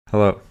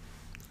Hello,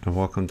 and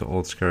welcome to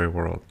Old Scary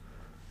World.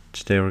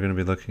 Today we're going to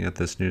be looking at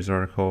this news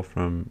article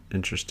from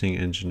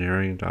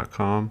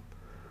interestingengineering.com,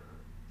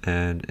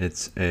 and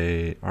it's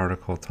an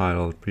article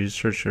titled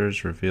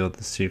 "Researchers Revealed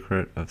the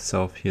Secret of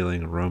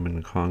Self-Healing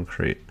Roman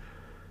Concrete."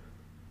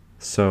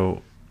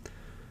 So,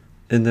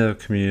 in the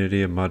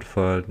community of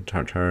Mudflood,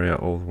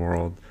 Tartaria, Old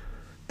World,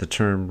 the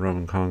term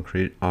Roman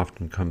concrete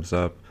often comes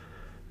up,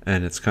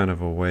 and it's kind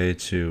of a way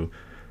to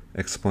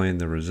explain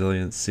the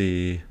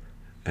resiliency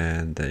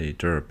and the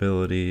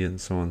durability and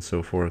so on and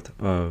so forth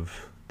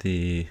of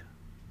the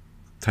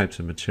types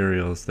of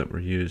materials that were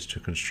used to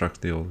construct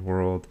the Old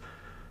World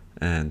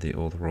and the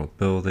Old World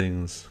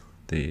buildings,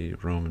 the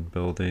Roman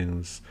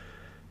buildings,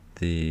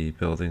 the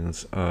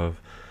buildings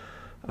of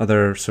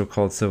other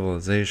so-called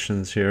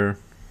civilizations here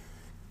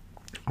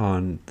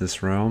on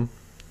this realm.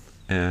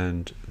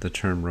 And the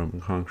term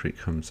Roman concrete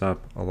comes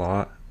up a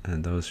lot,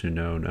 and those who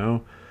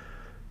know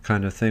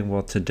kind of thing.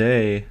 Well,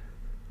 today,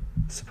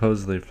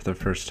 supposedly for the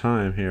first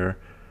time here,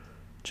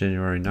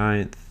 January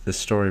 9th, this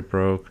story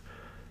broke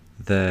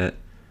that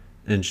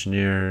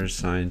engineers,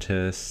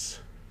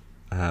 scientists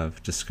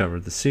have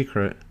discovered the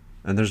secret,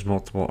 and there's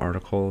multiple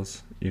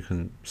articles. You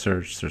can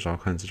search, there's all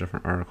kinds of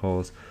different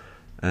articles,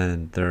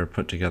 and they're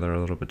put together a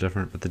little bit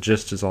different, but the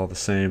gist is all the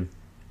same,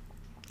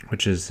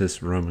 which is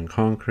this Roman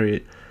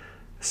concrete,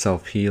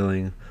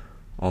 self-healing,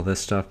 all this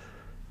stuff.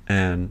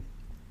 And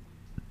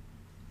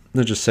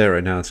I'll just say it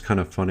right now, it's kind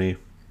of funny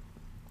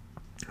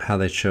how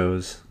they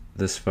chose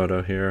this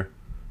photo here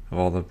of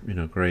all the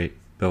great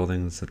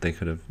buildings that they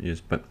could have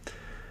used, but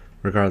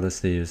regardless,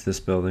 they use this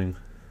building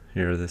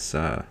here, this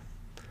and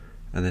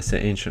they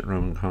say ancient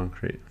Roman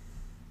concrete.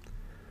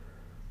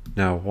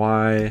 Now,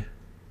 why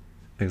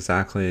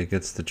exactly it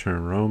gets the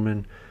term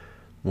Roman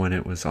when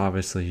it was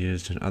obviously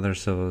used in other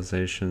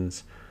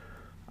civilizations?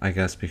 I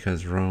guess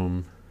because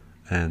Rome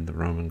and the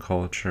Roman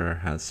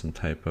culture has some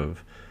type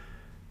of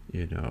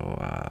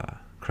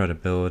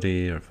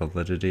credibility or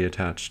validity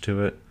attached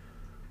to it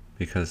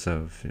because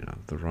of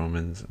the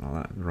Romans and all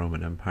that, the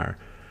Roman Empire.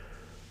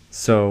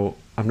 So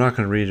I'm not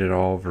going to read it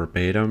all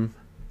verbatim.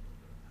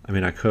 I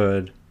mean, I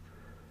could,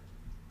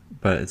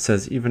 but it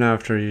says, even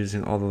after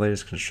using all the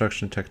latest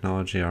construction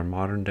technology, our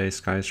modern day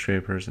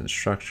skyscrapers and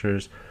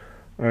structures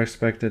are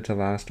expected to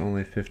last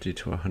only 50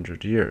 to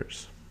 100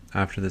 years.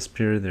 After this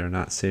period, they are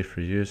not safe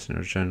for use and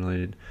are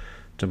generally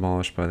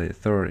demolished by the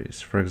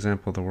authorities. For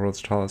example, the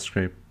world's tallest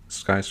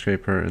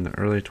skyscraper in the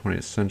early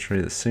 20th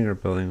century, the Singer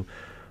Building,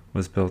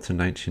 was built in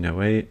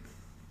 1908,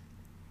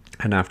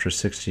 and after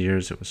 60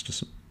 years it was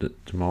just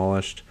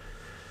demolished.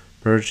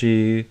 Burj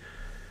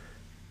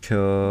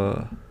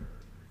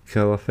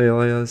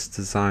Khalifa's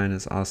design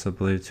is also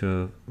believed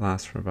to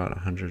last for about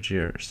 100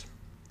 years.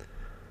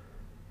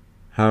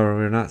 However,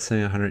 we're not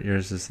saying 100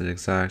 years is the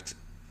exact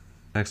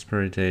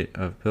expiry date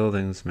of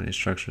buildings. Many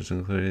structures,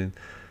 including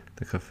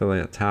the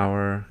Khalifa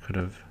Tower, could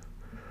have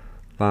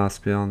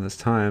lasted beyond this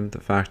time. The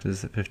fact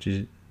is that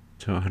 50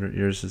 to 100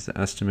 years is the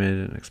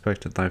estimated and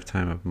expected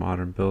lifetime of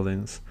modern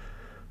buildings,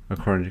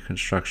 according to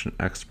construction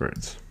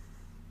experts.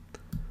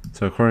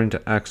 So according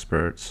to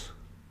experts,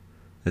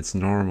 it's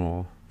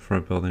normal for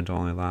a building to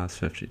only last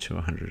 50 to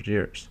 100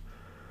 years.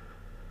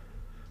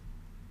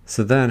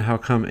 So then, how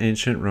come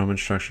ancient Roman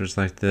structures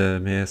like the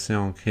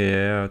Maison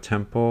Kea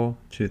Temple,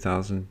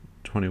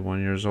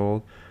 2,021 years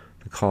old,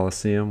 the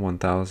Colosseum,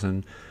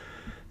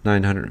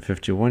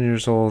 1,951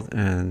 years old,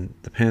 and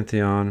the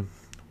Pantheon,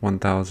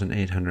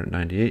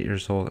 1,898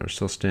 years old, are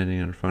still standing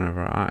in front of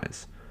our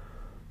eyes?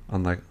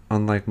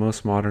 Unlike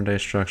most modern-day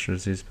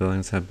structures, these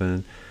buildings have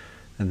been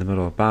in the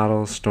middle of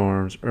battles,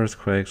 storms,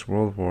 earthquakes,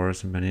 world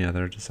wars, and many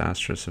other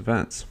disastrous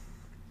events.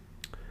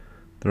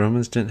 The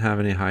Romans didn't have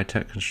any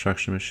high-tech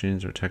construction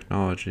machines or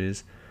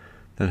technologies.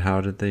 Then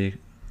how did they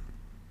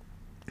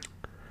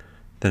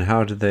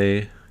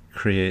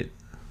create?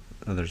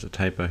 Oh, there's a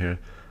typo here.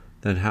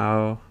 Then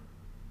how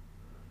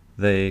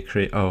they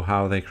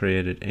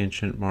created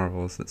ancient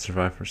marvels that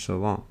survived for so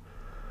long?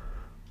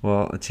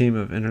 Well, a team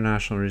of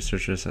international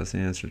researchers has the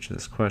answer to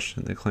this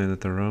question. They claim that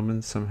the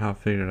Romans somehow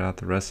figured out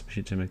the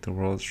recipe to make the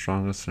world's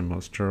strongest and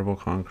most durable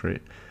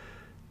concrete.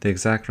 The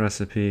exact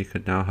recipe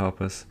could now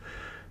help us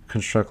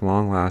construct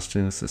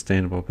long-lasting,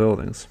 sustainable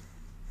buildings.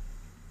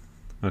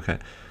 Okay,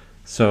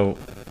 so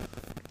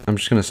I'm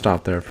just going to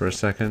stop there for a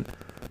second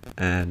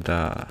and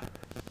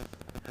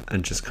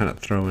just kind of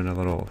throw in a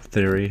little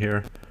theory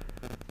here.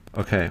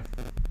 Okay,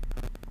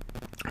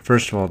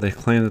 first of all, they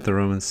claim that the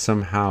Romans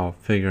somehow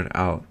figured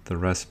out the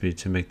recipe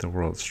to make the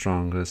world's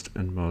strongest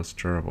and most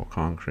durable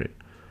concrete.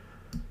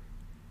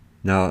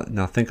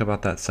 Now think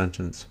about that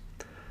sentence.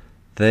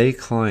 They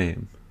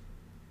claim,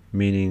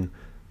 meaning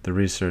the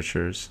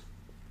researchers,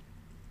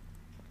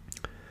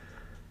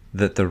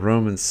 that the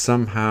Romans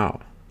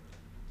somehow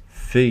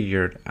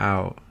figured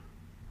out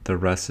the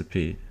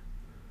recipe.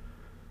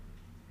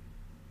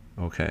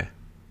 Okay,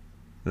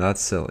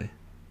 that's silly,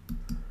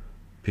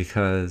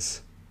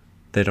 because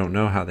they don't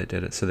know how they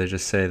did it, so they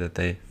just say that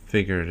they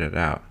figured it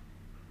out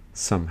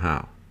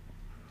somehow.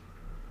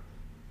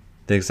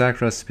 The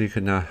exact recipe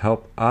could now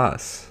help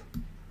us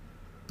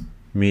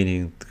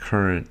meaning the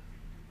current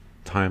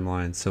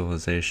timeline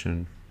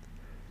civilization.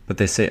 But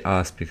they say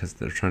us because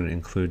they're trying to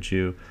include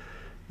you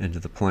into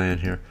the plan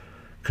here.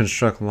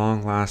 Construct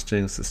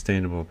long-lasting,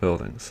 sustainable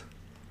buildings.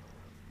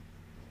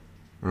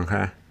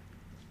 Okay?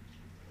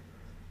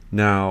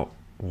 Now,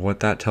 what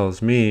that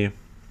tells me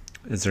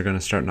is they're going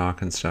to start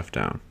knocking stuff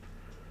down.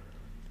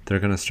 They're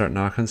going to start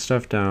knocking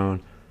stuff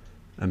down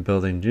and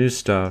building new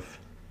stuff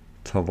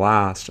to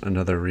last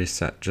another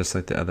reset, just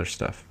like the other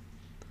stuff.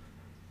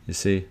 You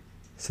see?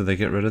 So they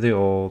get rid of the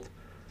old,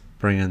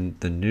 bring in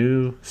the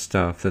new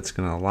stuff that's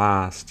going to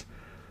last,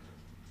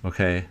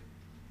 okay?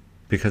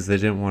 Because they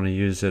didn't want to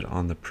use it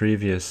on the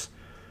previous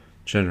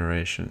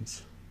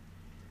generations.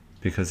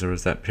 Because there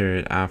was that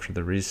period after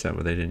the reset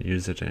where they didn't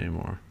use it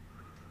anymore.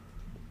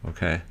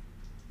 Okay.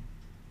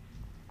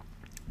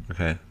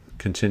 Okay,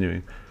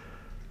 continuing.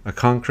 A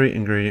concrete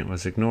ingredient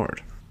was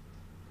ignored.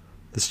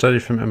 The study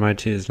from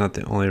MIT is not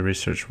the only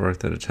research work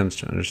that attempts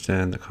to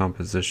understand the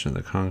composition of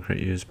the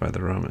concrete used by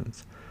the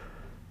Romans.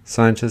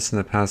 Scientists in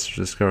the past have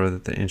discovered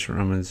that the ancient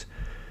Romans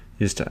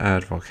used to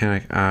add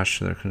volcanic ash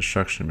to their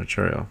construction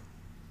material.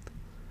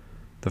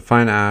 The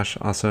fine ash,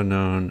 also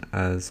known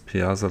as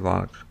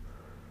pozzolandic,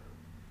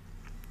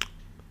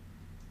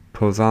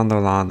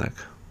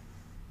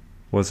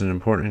 was an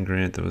important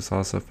ingredient that was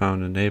also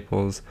found in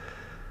Naples,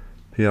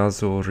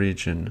 Piazzo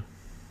region.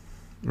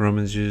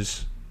 Romans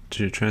used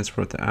to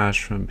transport the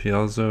ash from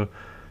Piazzo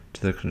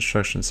to the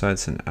construction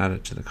sites and add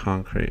it to the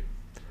concrete.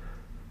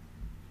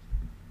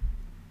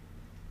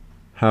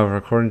 However,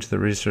 according to the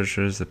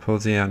researchers, the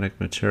pozzolandic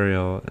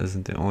material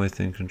isn't the only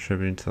thing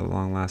contributing to the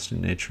long-lasting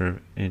nature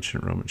of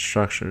ancient Roman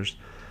structures.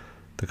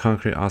 The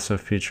concrete also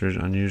featured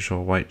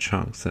unusual white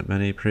chunks that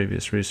many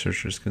previous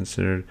researchers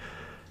considered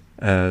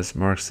as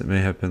marks that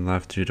may have been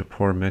left due to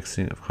poor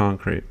mixing of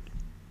concrete.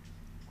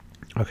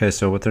 Okay,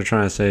 so what they're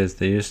trying to say is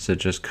they used to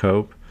just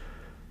cope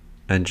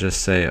and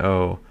just say,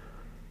 oh,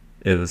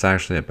 it was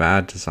actually a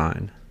bad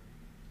design.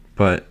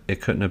 But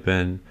it couldn't have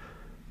been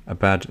a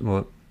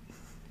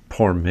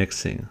poor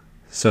mixing.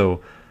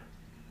 So,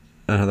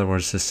 in other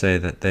words, to say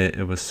that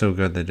it was so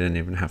good they didn't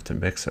even have to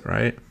mix it,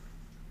 right?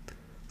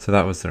 So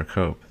that was their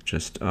cope.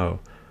 Just, it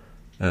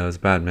was a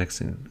bad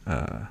mixing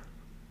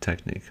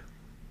technique.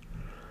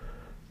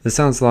 This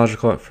sounds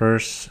logical at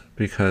first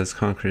because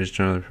concrete is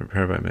generally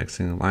prepared by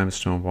mixing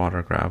limestone,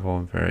 water, gravel,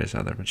 and various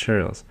other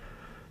materials.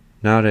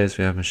 Nowadays,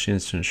 we have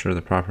machines to ensure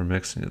the proper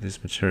mixing of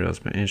these materials,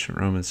 but ancient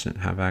Romans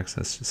didn't have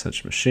access to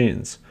such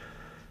machines.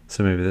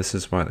 So maybe this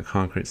is why the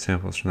concrete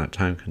samples from that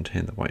time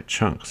contain the white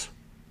chunks.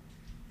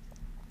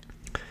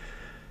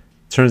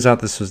 Turns out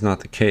this was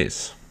not the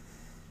case.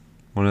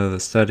 One of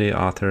the study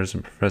authors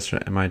and professor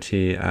at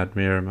MIT,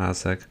 Admir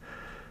Masek,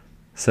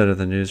 said of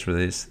the news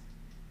release,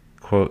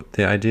 quote,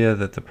 "The idea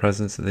that the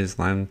presence of these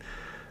lime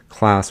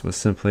clasts was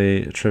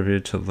simply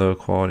attributed to low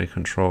quality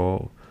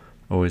control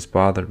always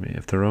bothered me.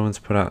 If the Romans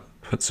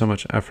put so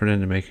much effort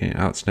into making an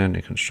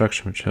outstanding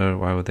construction material,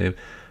 why would they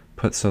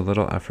put so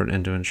little effort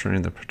into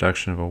ensuring the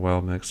production of a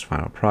well-mixed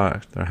final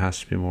product? There has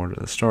to be more to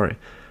the story."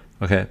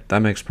 Okay, that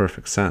makes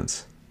perfect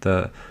sense.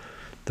 The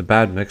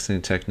bad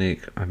mixing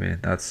technique, I mean,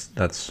 that's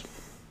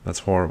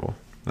horrible.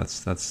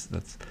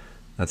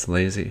 That's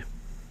lazy.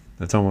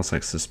 It's almost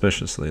like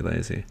suspiciously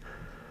lazy.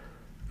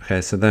 Okay,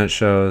 so then it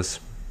shows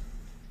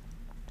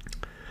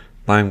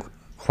lime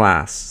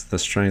clasts the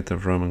strength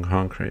of Roman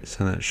concrete.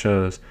 So then it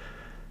shows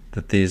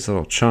that these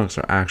little chunks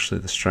are actually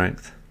the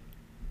strength.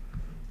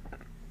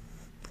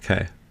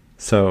 Okay,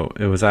 so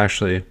it was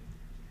actually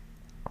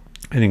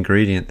an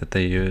ingredient that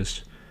they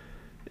used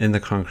in the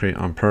concrete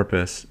on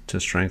purpose to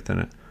strengthen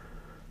it.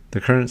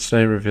 The current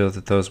study revealed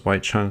that those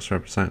white chunks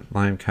represent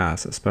lime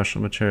cast, a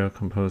special material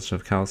composed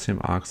of calcium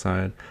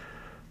oxide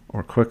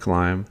or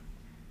quicklime.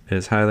 It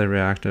is highly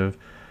reactive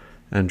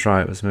and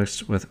dry. It was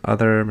mixed with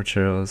other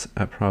materials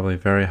at probably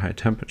very high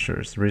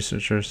temperatures. The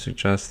researchers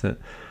suggest that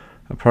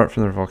apart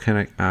from the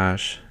volcanic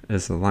ash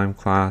is the lime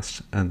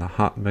clast and the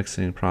hot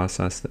mixing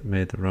process that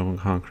made the Roman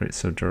concrete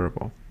so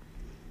durable.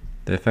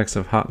 The effects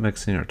of hot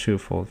mixing are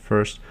twofold.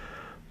 First,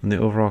 when the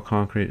overall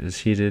concrete is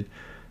heated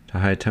to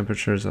high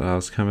temperatures, it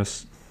allows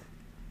chemistries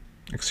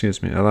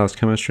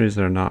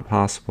that are not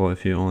possible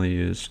if you only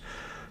use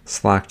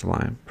slacked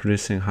lime,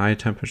 producing high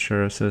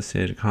temperature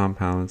associated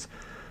compounds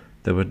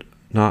that would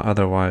not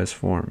otherwise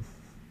form.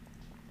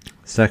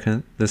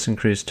 Second, this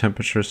increased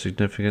temperature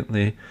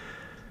significantly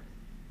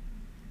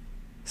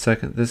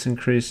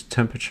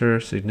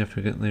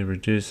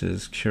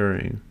reduces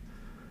curing.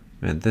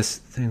 Man, this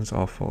thing's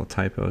all full of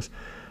typos.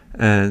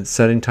 And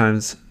setting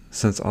times,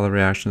 since all the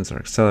reactions are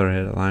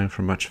accelerated, allowing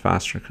for much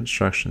faster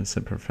construction,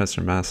 said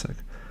Professor Masek.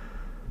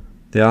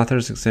 The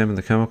authors examined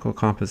the chemical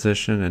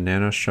composition and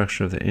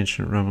nanostructure of the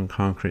ancient Roman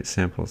concrete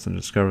samples and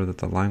discovered that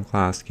the lime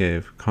clast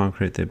gave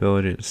concrete the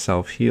ability to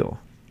self-heal.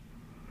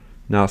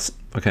 Now,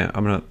 okay,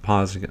 I'm going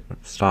to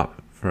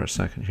stop for a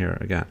second here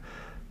again.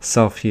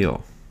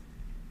 Self-heal.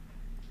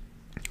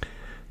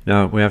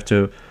 Now, we have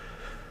to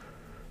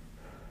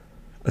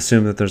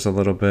assume that there's a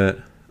little bit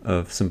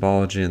of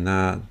symbology in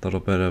that, a little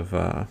bit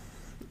of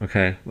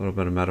Okay, a little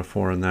bit of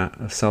metaphor in that,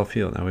 of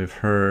self-heal. Now we've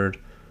heard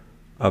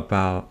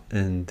about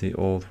in the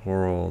old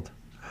world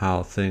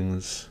how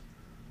things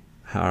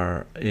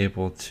are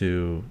able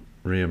to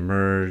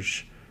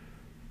reemerge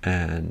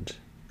and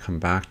come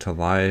back to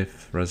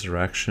life,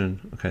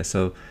 resurrection. Okay,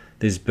 so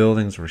these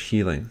buildings were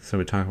healing. So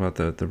we talk about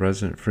the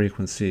resonant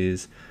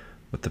frequencies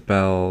with the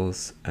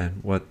bells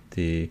and what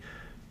the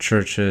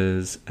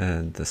churches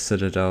and the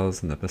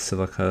citadels and the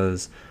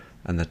basilicas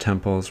and the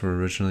temples were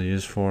originally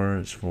used for.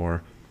 It's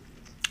for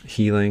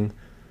healing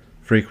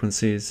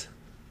frequencies.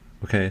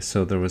 Okay,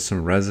 so there was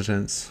some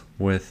resonance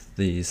with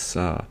these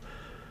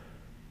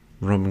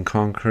Roman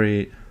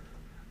concrete,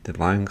 the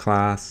line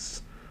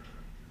class,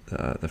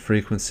 the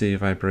frequency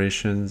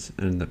vibrations,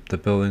 and the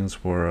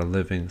buildings were a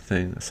living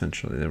thing.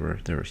 Essentially, they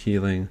were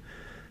healing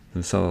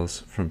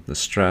themselves from the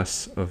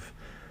stress of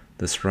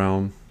this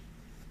realm.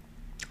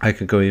 I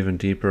could go even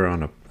deeper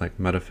on a like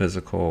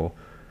metaphysical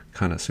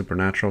kind of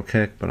supernatural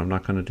kick, but I'm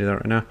not going to do that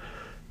right now.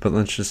 But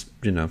let's just,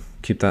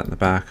 keep that in the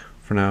back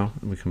for now.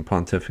 We can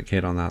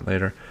pontificate on that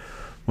later.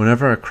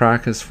 Whenever a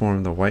crack is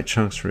formed, the white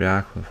chunks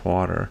react with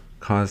water,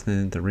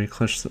 causing the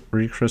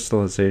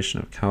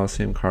recrystallization of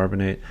calcium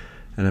carbonate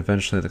and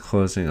eventually the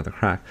closing of the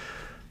crack.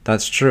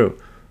 That's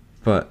true,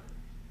 but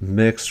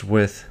mixed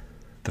with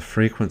the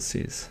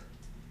frequencies.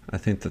 I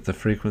think that the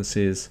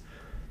frequencies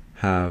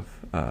have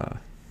a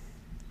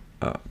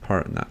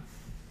part in that.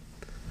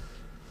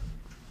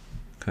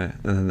 Okay,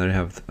 and then they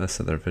have this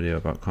other video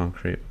about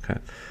concrete. Okay,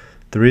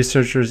 the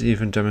researchers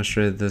even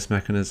demonstrated this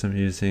mechanism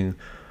using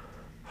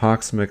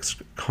Hawk's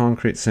mixed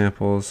concrete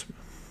samples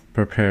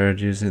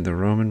prepared using the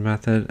Roman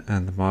method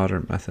and the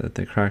modern method.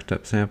 They cracked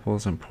up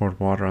samples and poured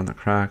water on the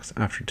cracks.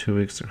 After 2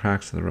 weeks, the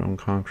cracks of the Roman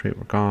concrete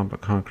were gone,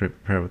 but concrete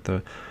prepared with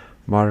the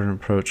modern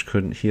approach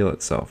couldn't heal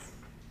itself.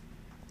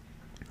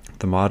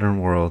 The modern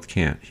world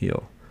can't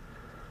heal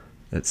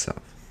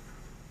itself.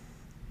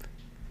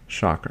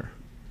 Shocker.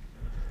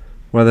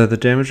 Whether the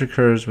damage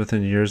occurs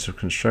within years of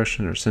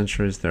construction or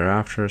centuries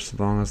thereafter, so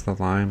long as the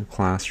lime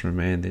class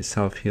remain, these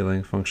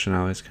self-healing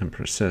functionalities can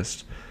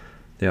persist,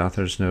 the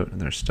authors note in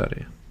their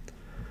study.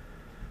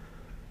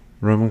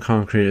 Roman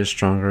concrete is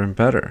stronger and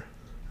better.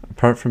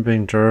 Apart from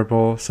being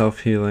durable,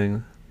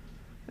 self-healing,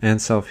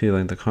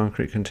 the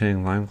concrete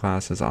containing lime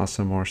glass is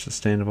also more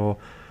sustainable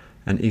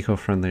and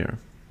eco-friendlier.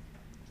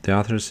 The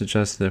authors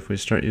suggest that if we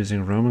start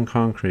using Roman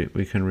concrete,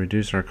 we can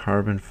reduce our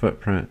carbon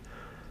footprint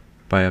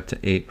by up to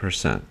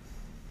 8%.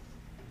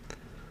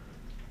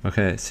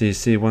 Okay, so you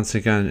see, once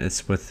again,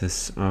 it's with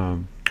this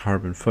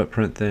carbon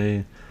footprint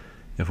thing.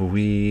 If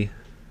we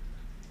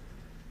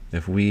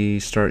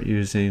start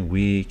using,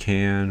 we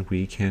can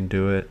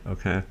do it.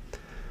 Okay.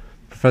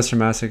 Professor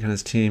Masick and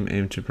his team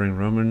aim to bring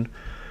Roman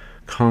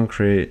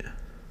concrete,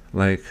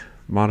 like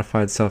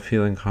modified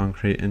self-healing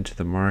concrete, into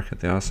the market.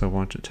 They also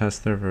want to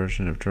test their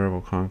version of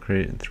durable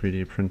concrete and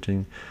 3D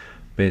printing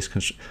based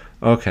construction.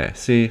 Okay,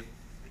 see,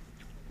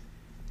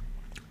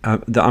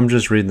 I'm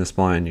just reading this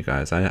blind, you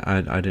guys.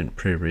 I didn't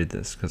pre-read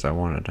this because I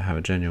wanted to have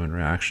a genuine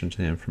reaction to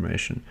the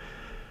information.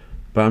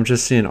 But I'm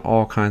just seeing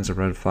all kinds of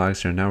red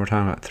flags here. Now we're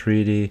talking about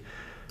 3D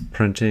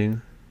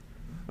printing.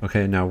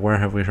 Okay, now where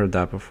have we heard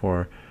that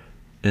before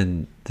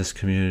in this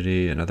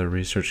community and other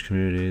research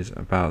communities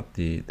about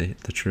the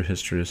true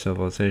history of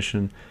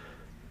civilization?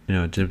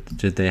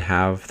 Did they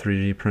have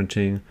 3D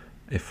printing,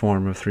 a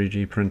form of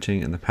 3D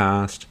printing in the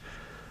past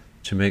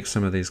to make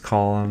some of these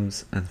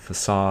columns and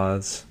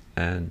facades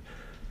and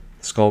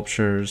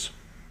sculptures?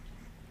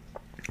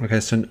 Okay,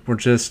 so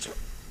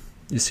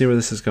you see where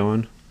this is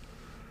going?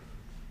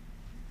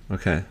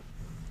 Okay,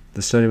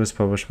 the study was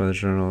published by the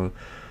journal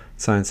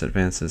Science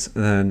Advances.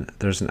 Then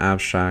there's an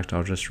abstract.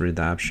 I'll just read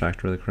the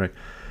abstract really quick.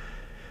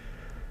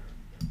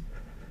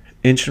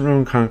 Ancient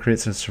Roman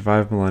concretes have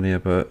survived millennia,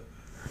 but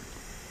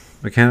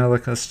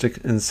mechanistic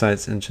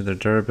insights into their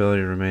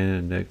durability remain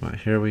an enigma.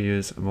 Here we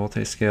use a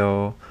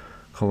multi-scale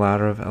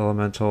collaborative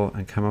elemental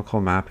and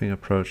chemical mapping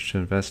approach to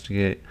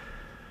investigate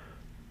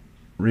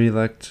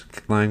relict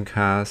lime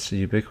cast,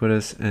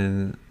 ubiquitous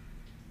and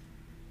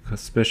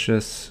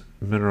conspicuous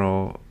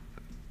mineral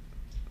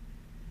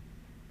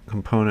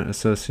component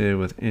associated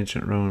with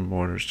ancient Roman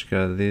mortars.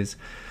 Together, these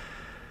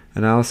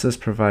analyses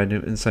provide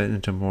new insight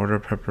into mortar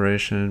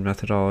preparation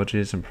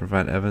methodologies and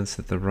provide evidence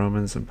that the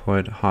Romans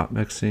employed hot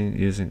mixing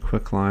using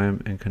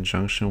quicklime in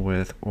conjunction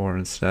with or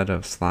instead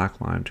of slack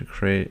lime to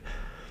create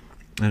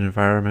an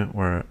environment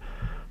where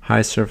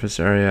high surface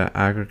area,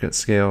 aggregate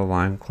scale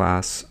lime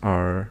class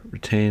are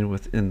retained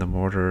within the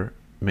mortar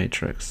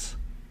matrix.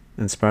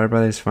 Inspired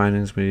by these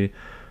findings, we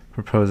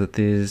propose that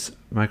these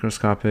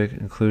microscopic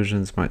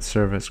inclusions might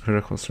serve as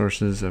critical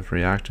sources of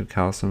reactive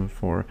calcium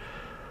for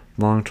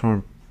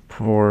long-term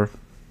pore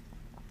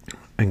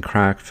and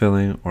crack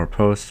filling or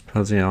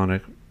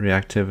post-positronic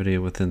reactivity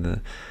within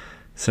the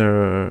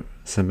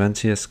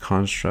cementitious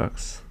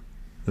constructs.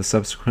 The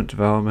subsequent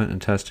development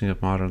and testing of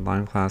modern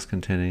lime class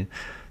containing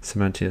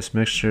cementitious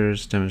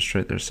mixtures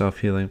demonstrate their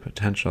self-healing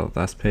potential,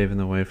 thus paving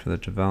the way for the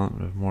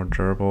development of more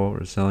durable,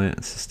 resilient,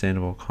 and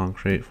sustainable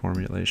concrete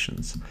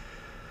formulations.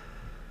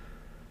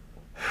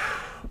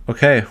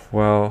 Okay,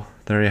 well,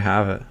 there you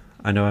have it.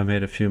 I know I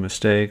made a few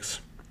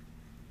mistakes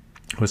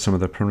with some of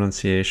the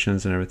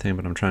pronunciations and everything,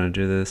 but I'm trying to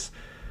do this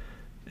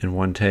in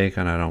one take,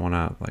 and I don't want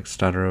to like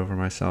stutter over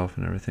myself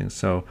and everything.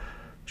 So I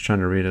was trying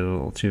to read it a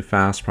little too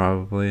fast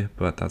probably,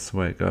 but that's the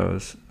way it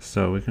goes.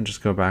 So we can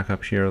just go back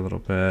up here a little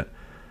bit,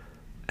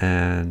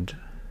 and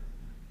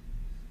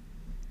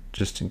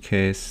just in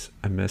case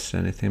I missed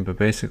anything, but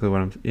basically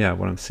what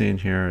I'm seeing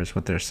here is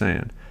what they're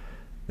saying.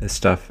 This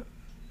stuff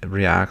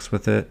reacts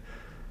with it,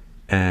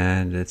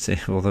 and it's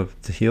able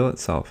to heal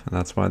itself, and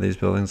that's why these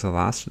buildings have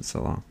lasted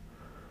so long.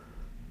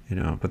 You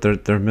know, but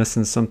they're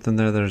missing something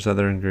there. There's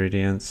other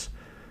ingredients,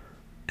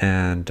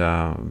 and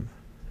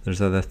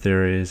there's other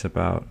theories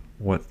about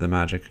what the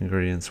magic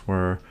ingredients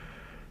were,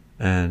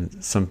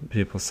 and some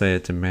people say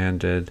it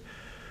demanded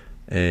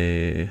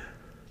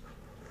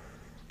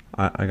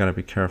I gotta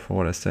be careful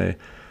what I say.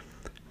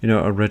 You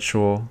know, a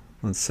ritual.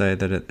 Let's say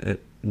that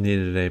it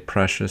needed a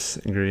precious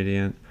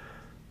ingredient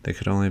that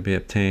could only be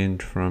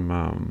obtained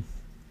from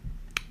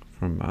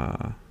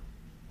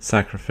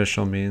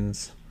sacrificial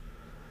means,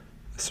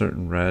 a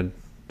certain red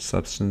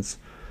substance.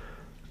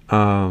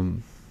 Yeah,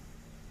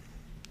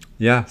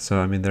 so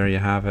I mean, there you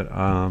have it.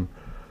 I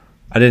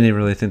didn't even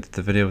really think that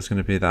the video was going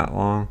to be that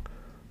long.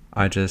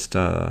 I just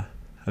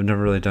I've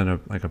never really done a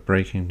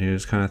breaking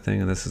news kind of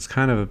thing, and this is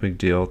kind of a big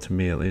deal to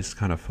me, at least.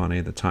 Kind of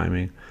funny, the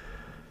timing.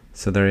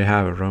 So there you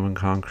have it, Roman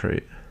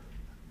concrete.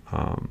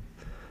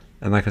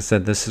 And like I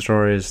said, this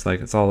story is like,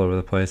 it's all over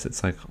the place.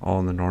 It's like all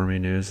in the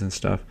normie news and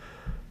stuff.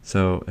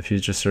 So if you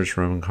just search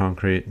Roman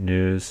concrete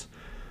news,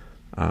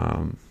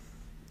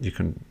 you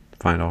can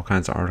find all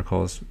kinds of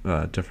articles,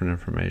 different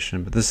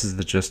information, but this is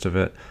the gist of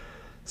it.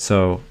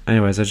 So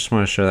anyways, I just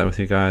want to share that with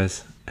you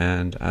guys.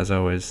 And as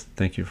always,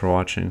 thank you for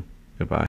watching. Goodbye.